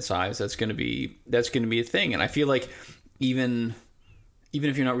indeterminate size, that's going to be a thing. And I feel like even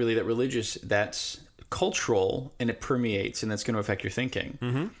if you're not really that religious, that's cultural, and it permeates, and that's going to affect your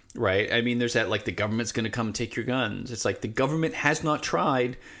thinking, right? I mean, there's that, like, the government's going to come and take your guns. It's like, the government has not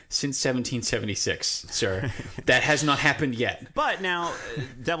tried since 1776, sir. That has not happened yet. But now,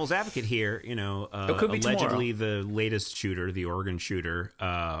 devil's advocate here, it could be allegedly tomorrow. The latest shooter, the Oregon shooter,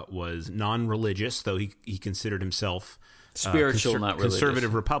 was non-religious, though he considered himself spiritual, not religious.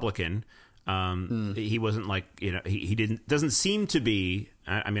 Conservative Republican. He wasn't like, he doesn't seem to be,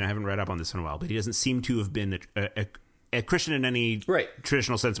 I mean, I haven't read up on this in a while, but he doesn't seem to have been a Christian in any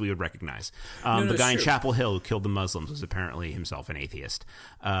traditional sense we would recognize. The guy in Chapel Hill who killed the Muslims was apparently himself an atheist.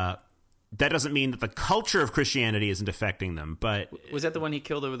 That doesn't mean that the culture of Christianity isn't affecting them, but... Was that the one he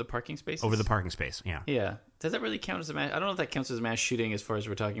killed over the parking spaces? Over the parking space, yeah. Yeah. Does that really count as a mass... I don't know if that counts as a mass shooting as far as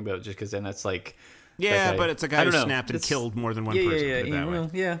we're talking about, just because then that's like... Yeah, but it's a guy who snapped and killed more than one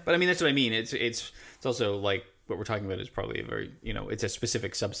person. Yeah, but I mean, that's what I mean. It's also like what we're talking about is probably a very, it's a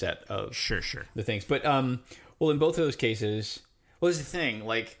specific subset of sure the things. But well, in both of those cases, well, there's the thing.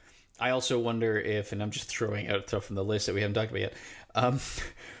 Like, I also wonder if, and I'm just throwing out stuff from the list that we haven't talked about yet,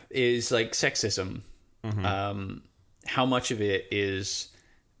 is like sexism. How much of it is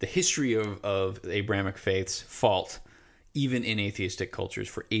the history of the Abrahamic faith's fault, even in atheistic cultures,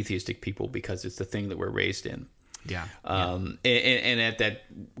 for atheistic people, because it's the thing that we're raised in. Yeah. And that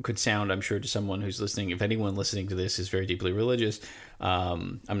could sound, I'm sure, to someone who's listening, if anyone listening to this is very deeply religious,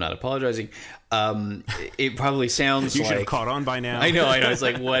 I'm not apologizing. It probably sounds you like... should have caught on by now. I know. It's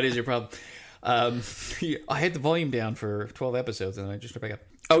like, what is your problem? I had the volume down for 12 episodes, and I just turned back up.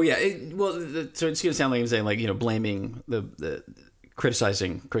 Oh, yeah. So it's going to sound like I'm saying, like, blaming the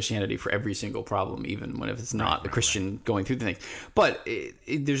criticizing Christianity for every single problem, even when if it's not a Christian going through the thing. But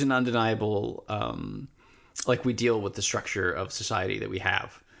there's an undeniable, like, we deal with the structure of society that we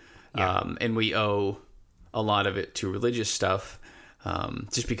have. And we owe a lot of it to religious stuff,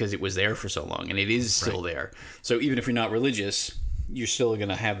 just because it was there for so long, and it is still there. So even if you're not religious, you're still going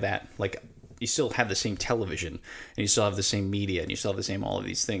to have that, like, you still have the same television, and you still have the same media, and you still have the same all of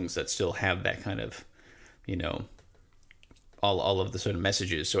these things that still have that kind of, all of the sort of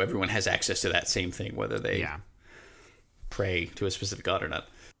messages, so everyone has access to that same thing, whether they pray to a specific god or not.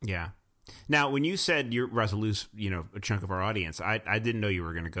 Yeah. Now, when you said you're about to lose, a chunk of our audience, I didn't know you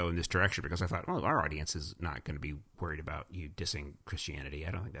were going to go in this direction, because I thought, well, our audience is not going to be worried about you dissing Christianity.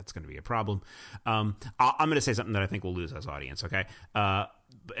 I don't think that's going to be a problem. I'm going to say something that I think will lose us audience, okay?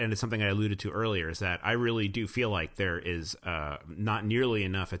 And it's something I alluded to earlier, is that I really do feel like there is not nearly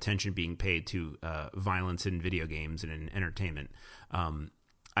enough attention being paid to violence in video games and in entertainment.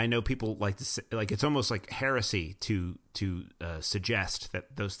 I know people like to say, like, it's almost like heresy to suggest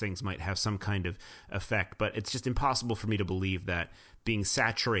that those things might have some kind of effect, but it's just impossible for me to believe that being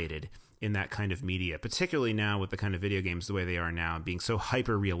saturated in that kind of media, particularly now with the kind of video games the way they are now, being so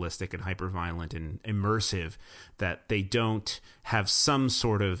hyper realistic and hyper violent and immersive, that they don't have some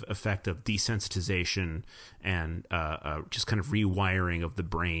sort of effect of desensitization and just kind of rewiring of the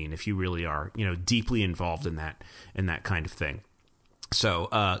brain, if you really are deeply involved in that kind of thing. So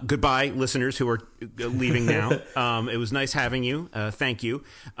goodbye, listeners who are leaving now. It was nice having you. Thank you.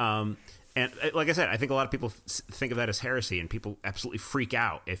 And like I said, I think a lot of people think of that as heresy, and people absolutely freak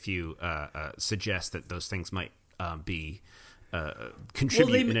out if you suggest that those things might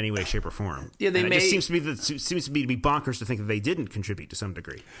contribute in any way, shape, or form. Yeah, they may. It just seems to be bonkers to think that they didn't contribute to some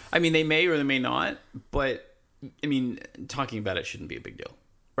degree. I mean, they may or they may not, but I mean, talking about it shouldn't be a big deal.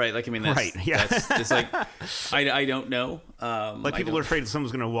 Right, like, I mean, that's, it's like, I don't know. Like, people are afraid that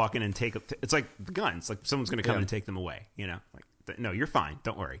someone's going to walk in and take it's like the guns, like someone's going to come and take them away, like, no, you're fine,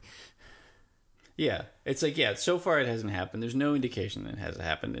 don't worry. Yeah, it's like, so far it hasn't happened. There's no indication that it hasn't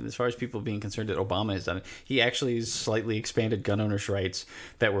happened. And as far as people being concerned that Obama has done it, he actually has slightly expanded gun owners' rights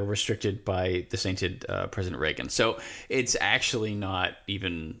that were restricted by the sainted President Reagan. So it's actually not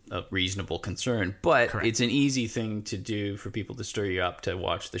even a reasonable concern. But It's an easy thing to do for people to stir you up to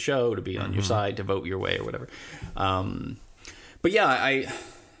watch the show, to be on your side, to vote your way or whatever. But yeah,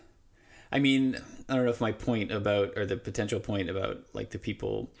 I mean, I don't know if my point about, or the potential point about like the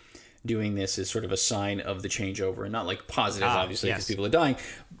people doing this is sort of a sign of the changeover, and not like positive, obviously, because people are dying.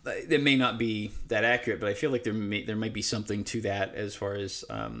 It may not be that accurate, but I feel like there might be something to that, as far as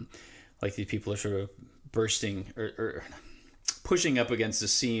like these people are sort of bursting or pushing up against the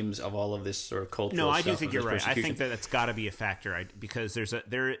seams of all of this sort of cultural. No, I do think you're right. I think that it's got to be a factor, because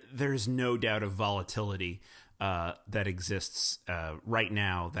there's no doubt of volatility that exists right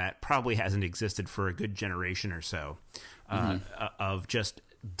now that probably hasn't existed for a good generation or so, of just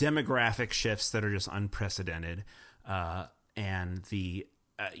demographic shifts that are just unprecedented, and the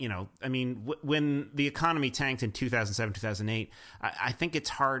I mean, when the economy tanked in 2007, 2008, I think it's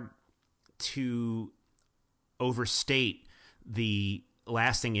hard to overstate the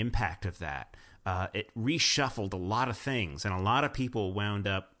lasting impact of that. It reshuffled a lot of things, and a lot of people wound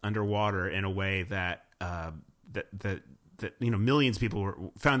up underwater in a way that millions of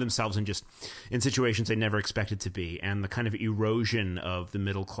people found themselves in situations they never expected to be, and the kind of erosion of the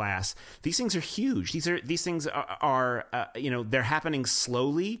middle class. These things are huge. These things are they're happening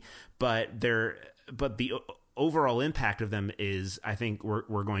slowly, but the overall impact of them is, I think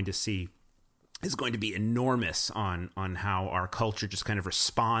we're going to see, is going to be enormous on how our culture just kind of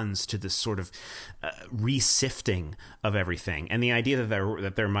responds to this sort of resifting of everything, and the idea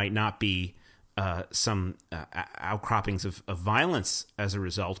that there might not be some outcroppings of violence as a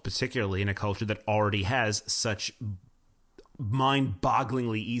result, particularly in a culture that already has such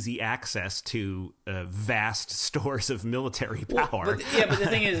mind-bogglingly easy access to vast stores of military power. But the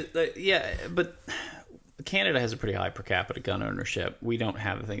thing is, but Canada has a pretty high per capita gun ownership. We don't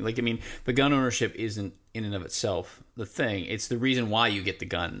have a thing. Like, I mean, the gun ownership isn't in and of itself the thing. It's the reason why you get the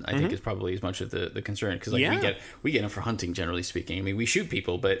gun, I think, is probably as much of the concern. Because we get them for hunting, generally speaking. I mean, we shoot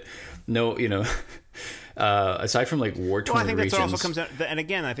people, but no, aside from like war-torn regions. I think that also comes out, and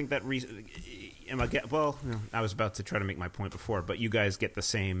again, I think that reason. I was about to try to make my point before, but you guys get the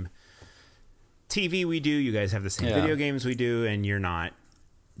same TV we do. You guys have the same video games we do, and you're not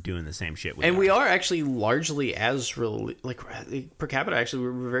doing the same shit. We are actually largely per capita. Actually,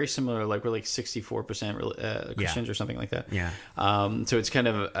 we're very similar. Like, we're like 64% Christians or something like that. Yeah. So it's kind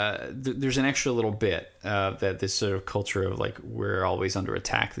of there's an extra little bit that this sort of culture of like we're always under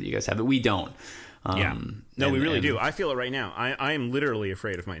attack that you guys have that we don't. No, we really do. I feel it right now. I am literally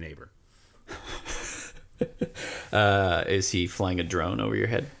afraid of my neighbor. Is he flying a drone over your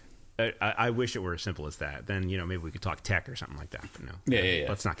head? I wish it were as simple as that. Then, maybe we could talk tech or something like that. But no. Yeah.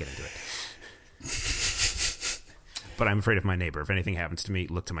 Let's not get into it. But I'm afraid of my neighbor. If anything happens to me,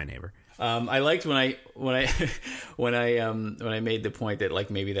 look to my neighbor. I liked when I made the point that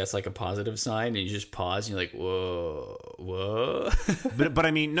like maybe that's like a positive sign, and you just pause and you're like, whoa. but I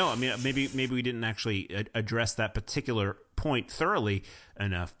mean, no. I mean, maybe we didn't actually address that particular point thoroughly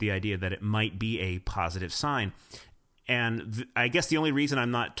enough. The idea that it might be a positive sign. And I guess the only reason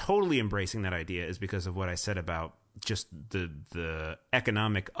I'm not totally embracing that idea is because of what I said about just the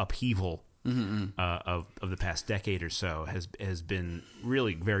economic upheaval of the past decade or so has been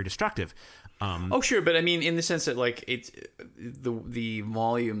really very destructive. Sure, but I mean, in the sense that like it's the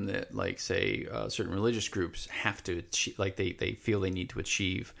volume that like say certain religious groups have to achieve, like they feel they need to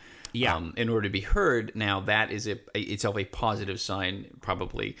achieve. In order to be heard. Now that is itself a positive sign,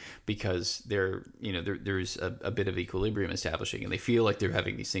 probably, because there's a bit of equilibrium establishing, and they feel like they're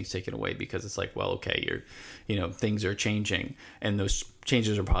having these things taken away, because it's like, well, okay, things are changing, and those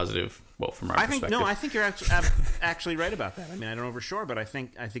changes are positive. Well, from our perspective. I think you're actually right about that. I mean, I don't know for sure, but I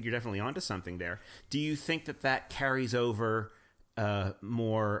think you're definitely onto something there. Do you think that carries over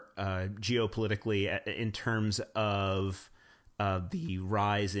more geopolitically in terms of the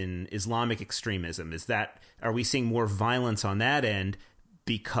rise in Islamic extremism? Are we seeing more violence on that end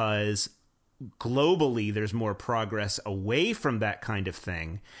because globally there's more progress away from that kind of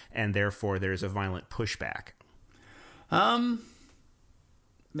thing, and therefore there's a violent pushback?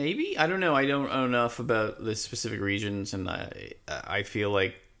 Maybe. I don't know. I don't know enough about the specific regions, and I feel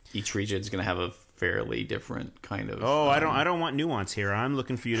like each region is going to have a fairly different kind of. I don't want nuance here. I'm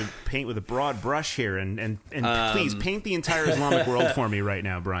looking for you to paint with a broad brush here, and please paint the entire Islamic world for me right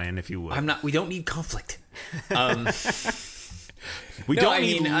now, Brian, if you would. We don't need conflict. We don't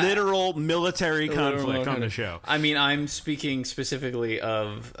need literal military conflict on the show. I mean, I'm speaking specifically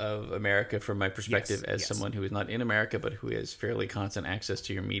of America from my perspective as someone who is not in America, but who has fairly constant access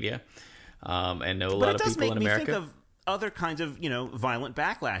to your media, and know a lot of people in America. Think of other kinds of violent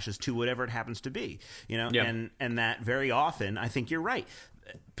backlashes to whatever it happens to be, and that very often, I think you're right,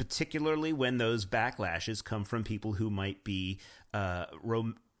 particularly when those backlashes come from people who might be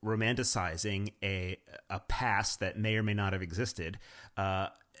romanticizing a past that may or may not have existed.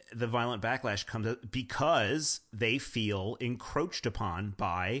 The violent backlash comes because they feel encroached upon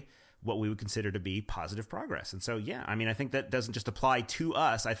by what we would consider to be positive progress. And so, yeah, I mean, I think that doesn't just apply to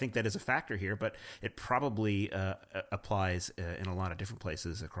us. I think that is a factor here, but it probably applies in a lot of different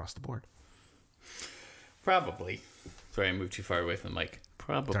places across the board. Probably. Sorry, I moved too far away from the mic.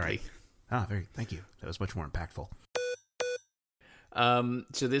 Probably. All right. Thank you. That was much more impactful.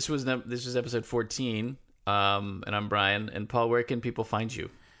 So this was episode 14, and I'm Brian. And Paul, where can people find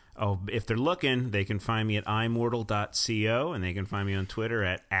you? Oh, if they're looking, they can find me at imortal.co, and they can find me on Twitter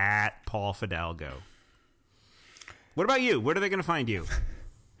at Paul Fidalgo. What about you? Where are they going to find you?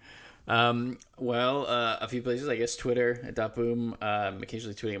 A few places, I guess. Twitter at .boom,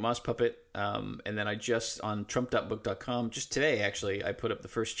 occasionally tweeting at Moss Puppet, and then I just on trump.book.com, just today actually, I put up the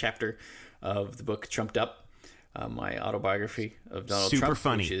first chapter of the book Trumped Up, my autobiography of Donald Trump. Super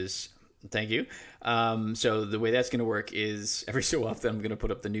funny. Which is, thank you. So the way that's going to work is every so often I'm going to put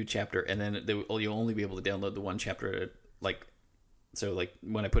up the new chapter, and then you'll only be able to download the one chapter, so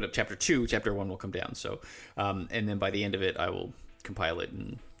when I put up chapter 2, chapter 1 will come down. So, and then by the end of it, I will compile it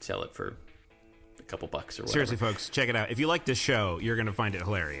and sell it for a couple bucks or whatever. Seriously, folks, check it out. If you like this show, you're going to find it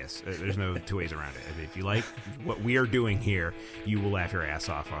hilarious. There's no two ways around it. If you like what we are doing here, you will laugh your ass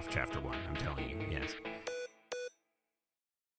off chapter 1. I'm telling you, yes.